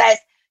Bible says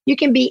you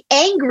can be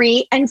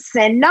angry and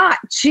sin not.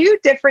 Two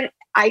different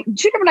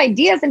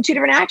ideas and two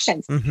different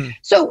actions.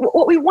 So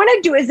what we want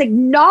to do is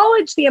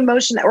acknowledge the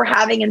emotion that we're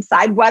having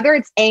inside, whether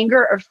it's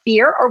anger or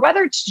fear, or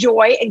whether it's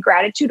joy and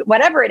gratitude,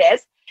 whatever it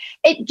is.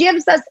 It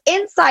gives us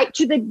insight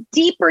to the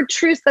deeper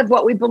truths of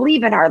what we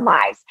believe in our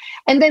lives.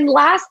 And then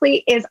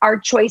lastly is our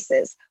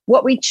choices,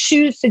 what we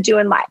choose to do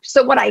in life.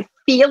 So what I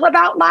feel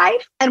about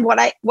life and what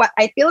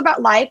I feel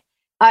about life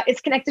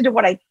is connected to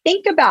what I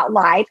think about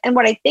life. And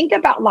what I think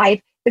about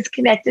life is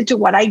connected to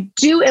what I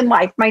do in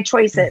life, my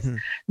choices.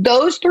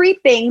 Those three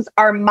things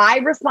are my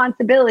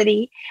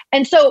responsibility.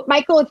 And so,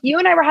 Michael, if you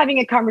and I were having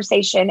a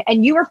conversation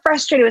and you were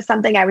frustrated with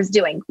something I was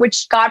doing,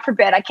 which God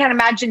forbid, I can't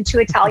imagine two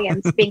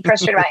Italians being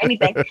frustrated about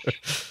anything.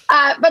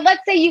 But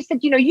let's say you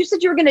said you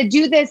were going to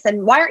do this,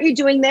 and why aren't you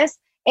doing this?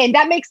 And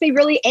that makes me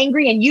really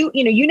angry. And you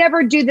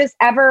never do this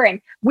ever. And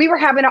we were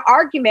having an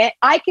argument.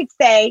 I could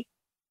say,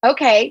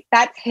 okay,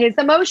 that's his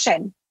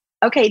emotion.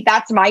 Okay,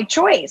 that's my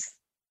choice.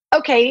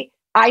 Okay,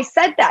 I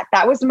said that.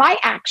 That was my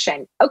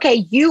action.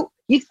 Okay, you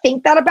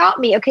think that about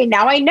me. Okay,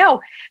 now I know.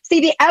 See,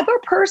 the other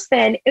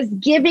person is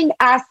giving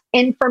us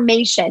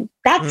information.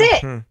 That's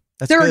it.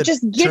 They're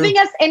just giving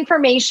us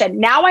information.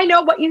 Now I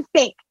know what you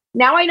think.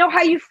 Now I know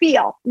how you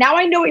feel. Now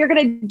I know what you're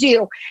going to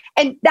do.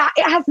 And that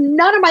it has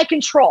none of my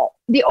control.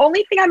 The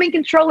only thing I'm in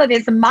control of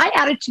is my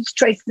attitudes,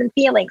 choices, and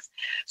feelings.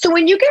 So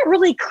when you get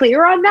really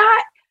clear on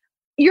that,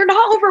 you're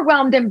not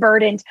overwhelmed and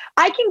burdened.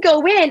 I can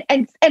go in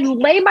and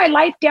lay my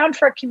life down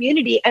for a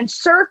community and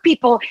serve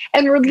people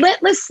and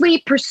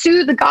relentlessly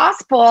pursue the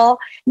gospel,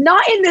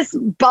 not in this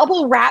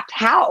bubble wrapped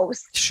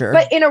house,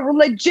 but in a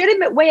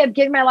legitimate way of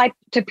giving my life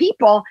to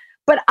people.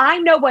 But I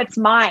know what's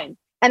mine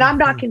and I'm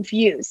not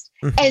confused.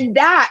 And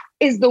that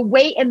is the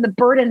weight and the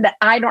burden that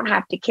I don't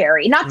have to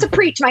carry. Not to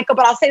preach, Michael,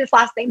 but I'll say this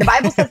last thing. The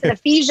Bible says in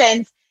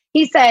Ephesians,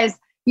 he says,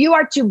 you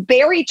are to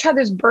bear each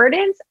other's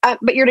burdens,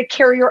 but you're to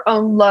carry your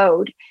own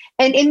load.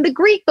 And in the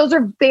Greek, those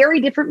are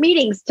very different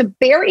meanings. To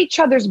bear each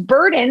other's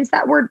burdens,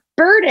 that word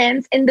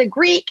burdens in the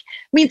Greek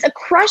means a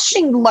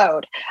crushing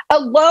load. A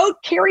load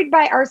carried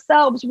by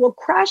ourselves will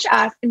crush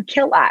us and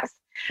kill us.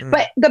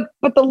 But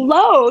the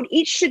load,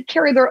 each should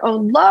carry their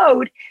own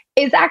load,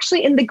 is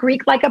actually in the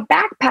Greek like a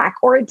backpack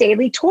or a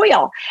daily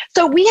toil.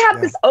 So we have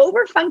this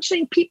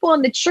over-functioning people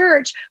in the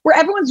church where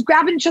everyone's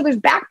grabbing each other's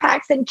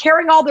backpacks and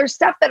carrying all their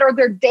stuff that are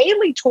their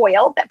daily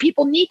toil that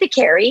people need to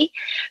carry.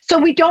 So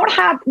we don't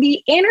have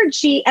the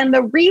energy and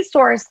the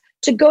resource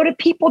to go to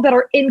people that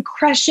are in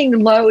crushing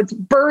loads,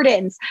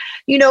 burdens,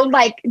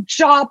 like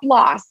job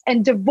loss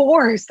and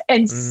divorce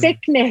and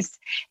sickness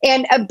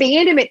and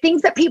abandonment,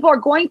 things that people are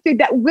going through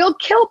that will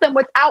kill them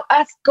without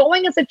us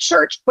going as a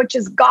church, which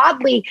is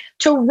godly,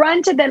 to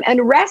run to them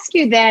and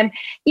rescue them.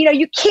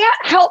 You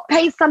can't help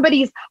pay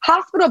somebody's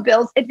hospital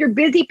bills if you're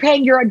busy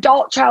paying your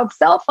adult child's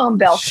cell phone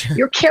bill.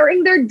 You're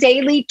carrying their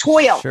daily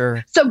toil.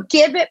 So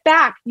give it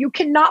back. You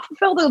cannot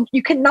fulfill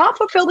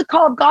the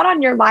call of God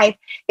on your life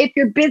if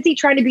you're busy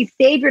trying to be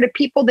savior to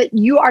people that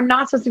you are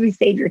not supposed to be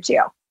savior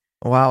to.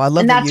 Wow, I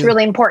love that's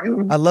really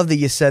important. I love that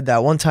you said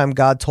that. One time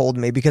God told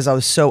me, because I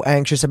was so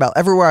anxious about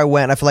everywhere I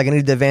went, I feel like I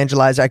needed to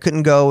evangelize. I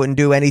couldn't go and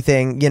do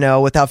anything,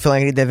 without feeling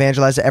I needed to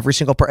evangelize to every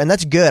single person. And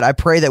that's good. I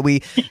pray that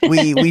we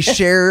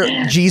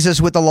share Jesus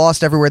with the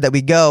lost everywhere that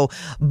we go.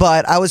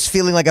 But I was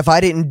feeling like if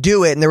I didn't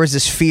do it, and there was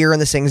this fear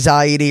and this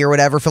anxiety or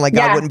whatever, feeling like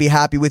God wouldn't be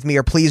happy with me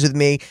or pleased with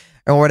me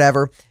or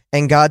whatever.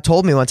 And God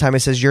told me one time, he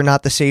says, you're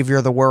not the savior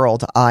of the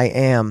world, I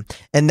am.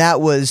 And that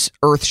was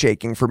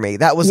earth-shaking for me.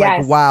 That was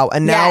like, wow.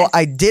 And now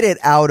I did it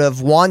out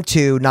of want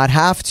to, not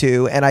have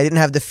to. And I didn't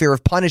have the fear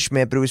of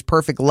punishment, but it was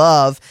perfect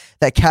love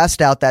that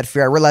cast out that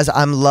fear. I realized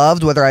I'm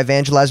loved whether I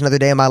evangelize another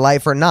day in my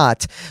life or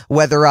not,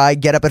 whether I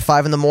get up at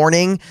 5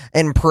 a.m.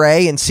 and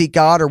pray and seek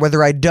God or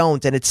whether I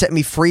don't. And it set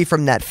me free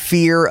from that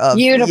fear of,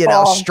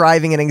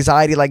 striving and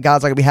anxiety, like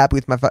God's not going to be happy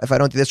with me if I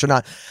don't do this or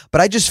not.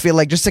 But I just feel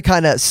like, just to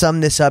kind of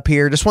sum this up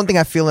here, just one thing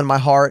I feel in my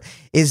heart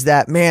is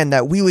that, man,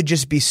 that we would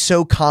just be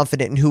so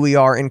confident in who we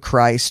are in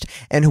Christ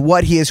and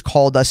what he has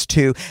called us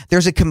to.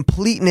 There's a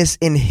completeness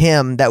in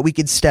him that we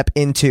could step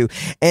into.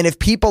 And if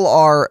people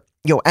are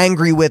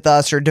angry with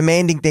us or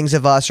demanding things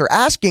of us or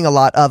asking a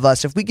lot of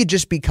us, if we could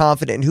just be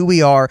confident in who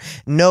we are,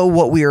 know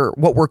what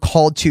we're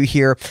called to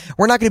here,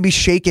 we're not going to be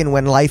shaken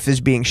when life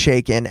is being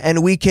shaken.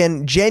 And we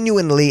can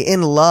genuinely,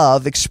 in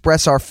love,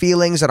 express our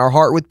feelings and our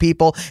heart with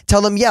people.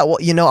 Tell them,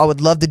 I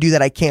would love to do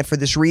that. I can't for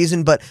this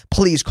reason, but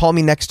please call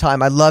me next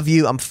time. I love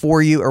you. I'm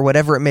for you, or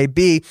whatever it may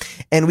be.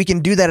 And we can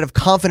do that out of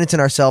confidence in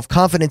ourselves,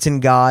 confidence in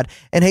God.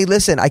 And hey,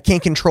 listen, I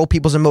can't control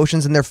people's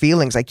emotions and their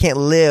feelings. I can't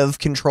live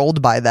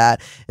controlled by that.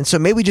 And so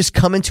maybe just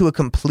come into a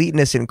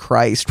completeness in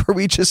Christ where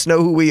we just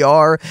know who we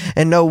are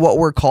and know what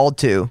we're called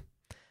to.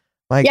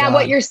 My Yeah, God.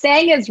 what you're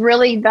saying is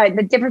really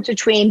the difference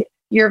between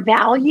your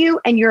value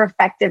and your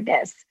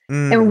effectiveness.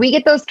 And when we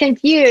get those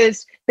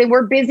confused, then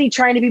we're busy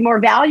trying to be more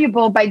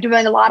valuable by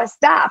doing a lot of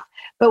stuff.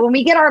 But when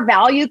we get our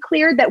value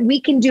clear, that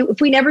we can do,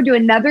 if we never do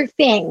another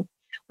thing,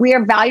 we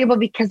are valuable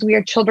because we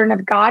are children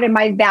of God. And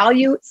my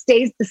value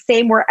stays the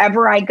same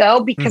wherever I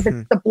go because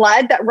it's the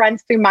blood that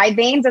runs through my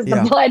veins as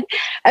the blood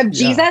of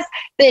Jesus.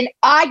 Then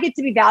I get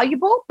to be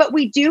valuable. But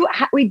we do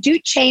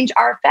change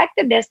our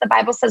effectiveness. The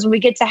Bible says when we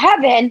get to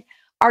heaven,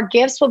 our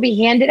gifts will be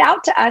handed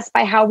out to us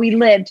by how we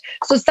lived.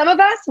 So some of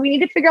us, we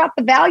need to figure out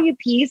the value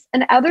piece,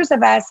 and others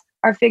of us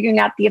are figuring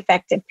out the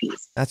effective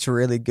piece. That's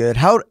really good.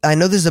 I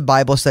know this is a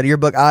Bible study, your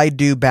book, I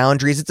Do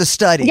Boundaries. It's a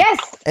study.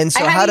 Yes. And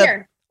so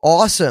here.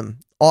 Awesome.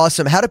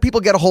 How do people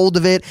get a hold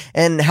of it,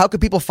 and how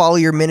could people follow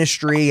your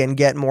ministry and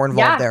get more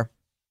involved there?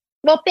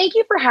 Well, thank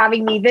you for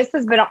having me. This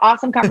has been an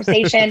awesome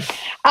conversation.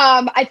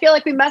 I feel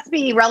like we must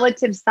be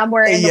relatives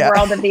somewhere in the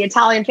world of the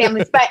Italian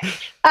families. But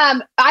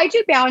I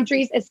Do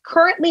Boundaries is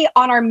currently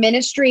on our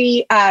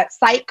ministry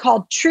site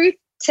called Truth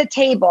to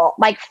Table,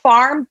 like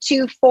farm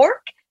to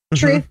fork.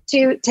 Truth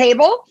to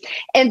Table.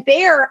 And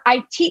there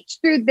I teach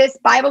through this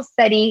Bible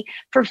study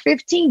for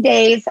 15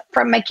 days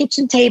from my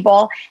kitchen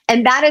table.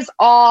 And that is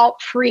all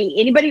free.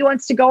 Anybody who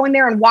wants to go in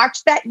there and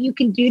watch that, you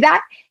can do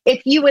that.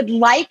 If you would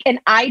like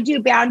an I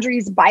Do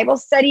Boundaries Bible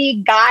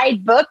study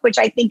guide book, which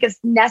I think is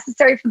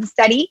necessary for the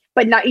study,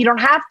 but you don't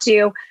have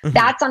to,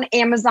 that's on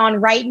Amazon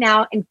right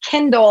now and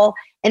Kindle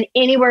and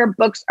anywhere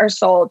books are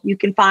sold. You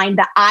can find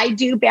the I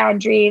Do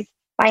Boundaries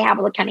by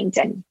Havilah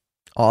Cunnington.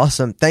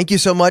 Awesome. Thank you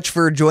so much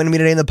for joining me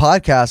today in the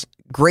podcast.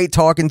 Great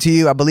talking to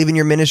you. I believe in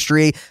your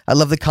ministry. I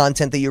love the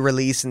content that you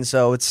release. And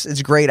so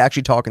it's great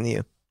actually talking to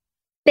you.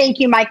 Thank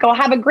you, Michael.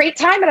 Have a great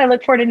time, and I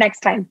look forward to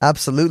next time.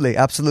 Absolutely.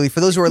 Absolutely. For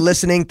those who are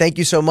listening, thank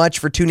you so much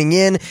for tuning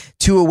in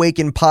to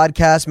Awaken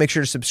Podcast. Make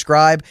sure to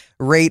subscribe,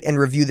 rate, and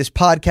review this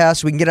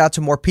podcast so we can get out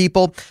to more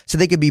people so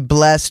they can be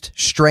blessed,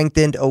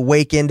 strengthened,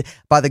 awakened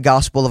by the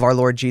gospel of our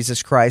Lord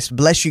Jesus Christ.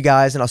 Bless you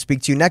guys, and I'll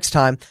speak to you next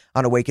time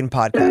on Awaken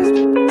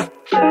Podcast.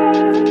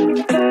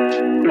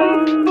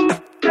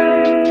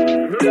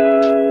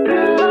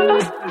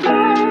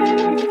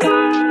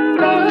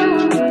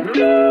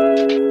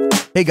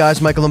 Hey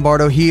guys, Michael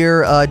Lombardo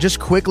here. Just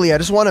quickly, I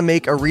just want to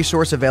make a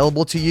resource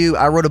available to you.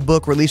 I wrote a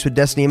book released with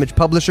Destiny Image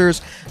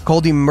Publishers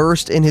called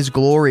Immersed in His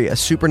Glory, a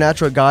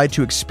supernatural guide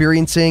to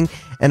experiencing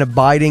and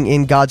abiding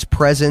in God's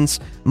presence.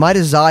 My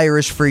desire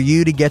is for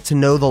you to get to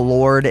know the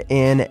Lord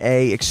in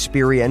a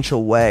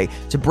experiential way,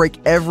 to break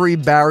every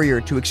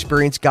barrier to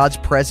experience God's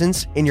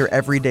presence in your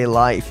everyday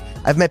life.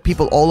 I've met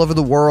people all over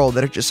the world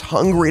that are just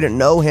hungry to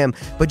know Him,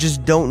 but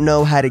just don't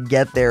know how to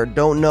get there,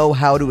 don't know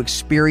how to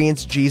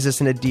experience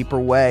Jesus in a deeper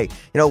way.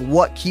 You know,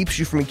 what keeps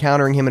you from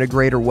encountering Him in a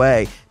greater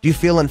way? Do you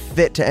feel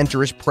unfit to enter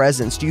His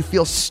presence? Do you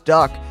feel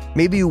stuck?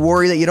 Maybe you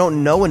worry that you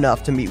don't know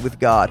enough to meet with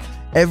God.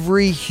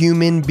 Every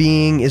human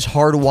being is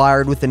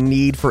hardwired with a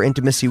need for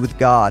intimacy with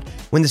God.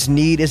 When this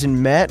need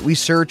isn't met, we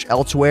search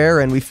elsewhere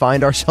and we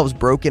find ourselves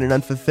broken and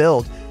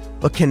unfulfilled.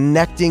 But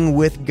connecting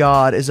with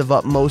God is of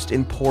utmost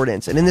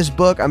importance. And in this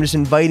book, I'm just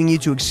inviting you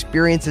to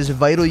experience this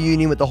vital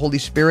union with the Holy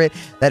Spirit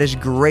that is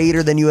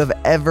greater than you have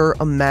ever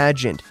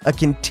imagined. A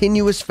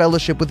continuous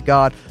fellowship with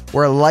God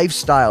where a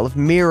lifestyle of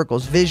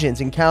miracles, visions,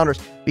 encounters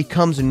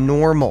becomes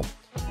normal.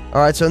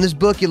 All right, so in this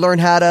book, you learn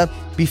how to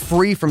be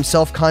free from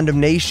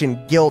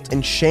self-condemnation, guilt,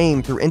 and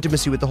shame through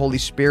intimacy with the Holy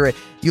Spirit.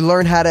 You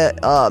learn how to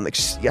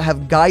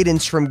have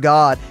guidance from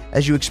God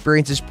as you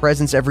experience His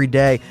presence every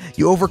day.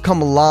 You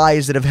overcome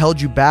lies that have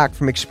held you back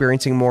from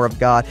experiencing more of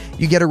God.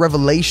 You get a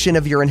revelation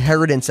of your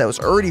inheritance that was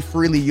already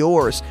freely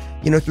yours,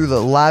 through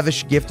the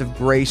lavish gift of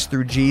grace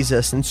through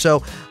Jesus. And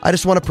so I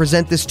just want to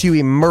present this to you,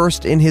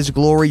 Immersed in His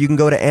Glory. You can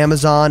go to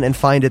Amazon and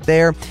find it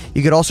there.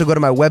 You could also go to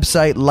my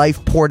website,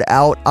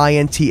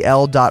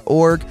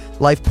 lifepouredoutintl.org,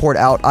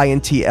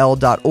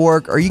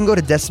 lifepouredoutintl.org, or you can go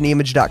to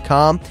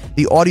destinyimage.com.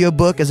 The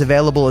audiobook is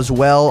available as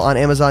well on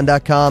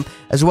amazon.com,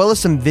 as well as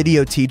some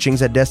video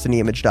teachings at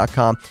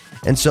destinyimage.com.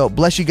 And so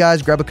bless you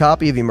guys. Grab a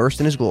copy of Immersed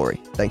in His Glory.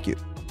 Thank you.